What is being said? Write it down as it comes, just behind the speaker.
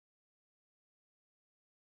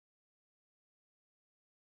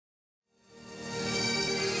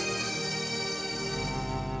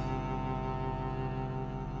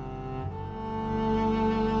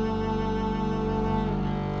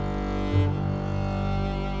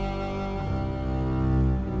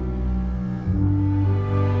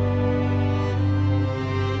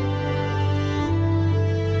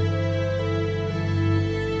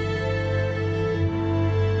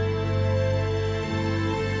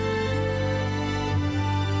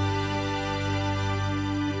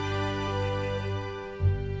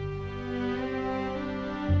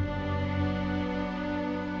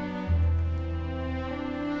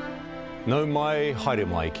Nau mai, haere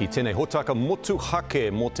mai, ki tēnei hotaka motu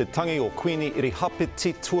hake mo te tangi o Queenie iri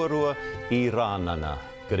hapeti tuarua I rānana.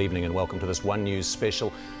 Good evening and welcome to this One News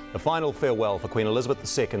special. The final farewell for Queen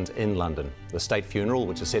Elizabeth II in London. The state funeral,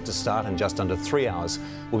 which is set to start in just under 3 hours,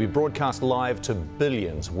 will be broadcast live to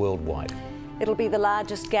billions worldwide. It'll be the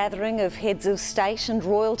largest gathering of heads of state and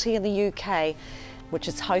royalty in the UK, which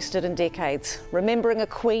it's hosted in decades, remembering a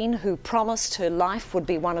queen who promised her life would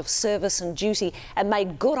be one of service and duty and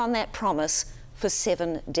made good on that promise for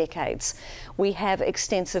 7 decades. We have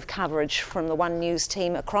extensive coverage from the One News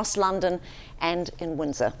team across London and in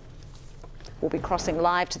Windsor. We'll be crossing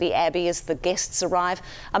live to the Abbey as the guests arrive,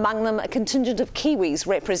 among them a contingent of Kiwis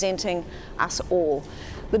representing us all.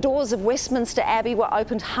 The doors of Westminster Abbey were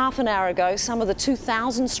opened half an hour ago, some of the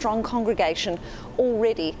 2,000-strong congregation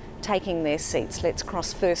already taking their seats. Let's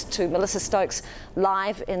cross first to Melissa Stokes,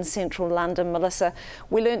 live in central London. Melissa,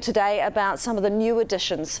 we learnt today about some of the new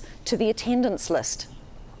additions to the attendance list.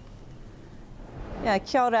 Yeah,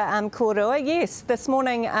 kia ora, kōrua. Yes, this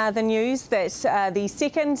morning the news that the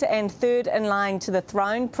second and third in line to the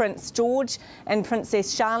throne, Prince George and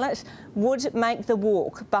Princess Charlotte, would make the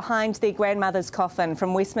walk behind their grandmother's coffin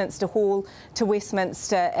from Westminster Hall to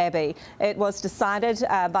Westminster Abbey. It was decided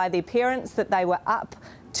by their parents that they were up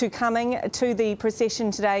to coming to the procession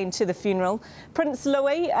today and to the funeral. Prince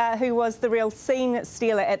Louis, who was the real scene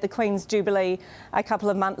stealer at the Queen's Jubilee a couple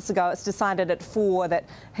of months ago, it's decided at 4 that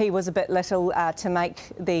he was a bit little to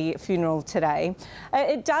make the funeral today.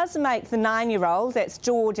 It does make the 9-year-old, that's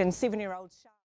George, and 7-year-old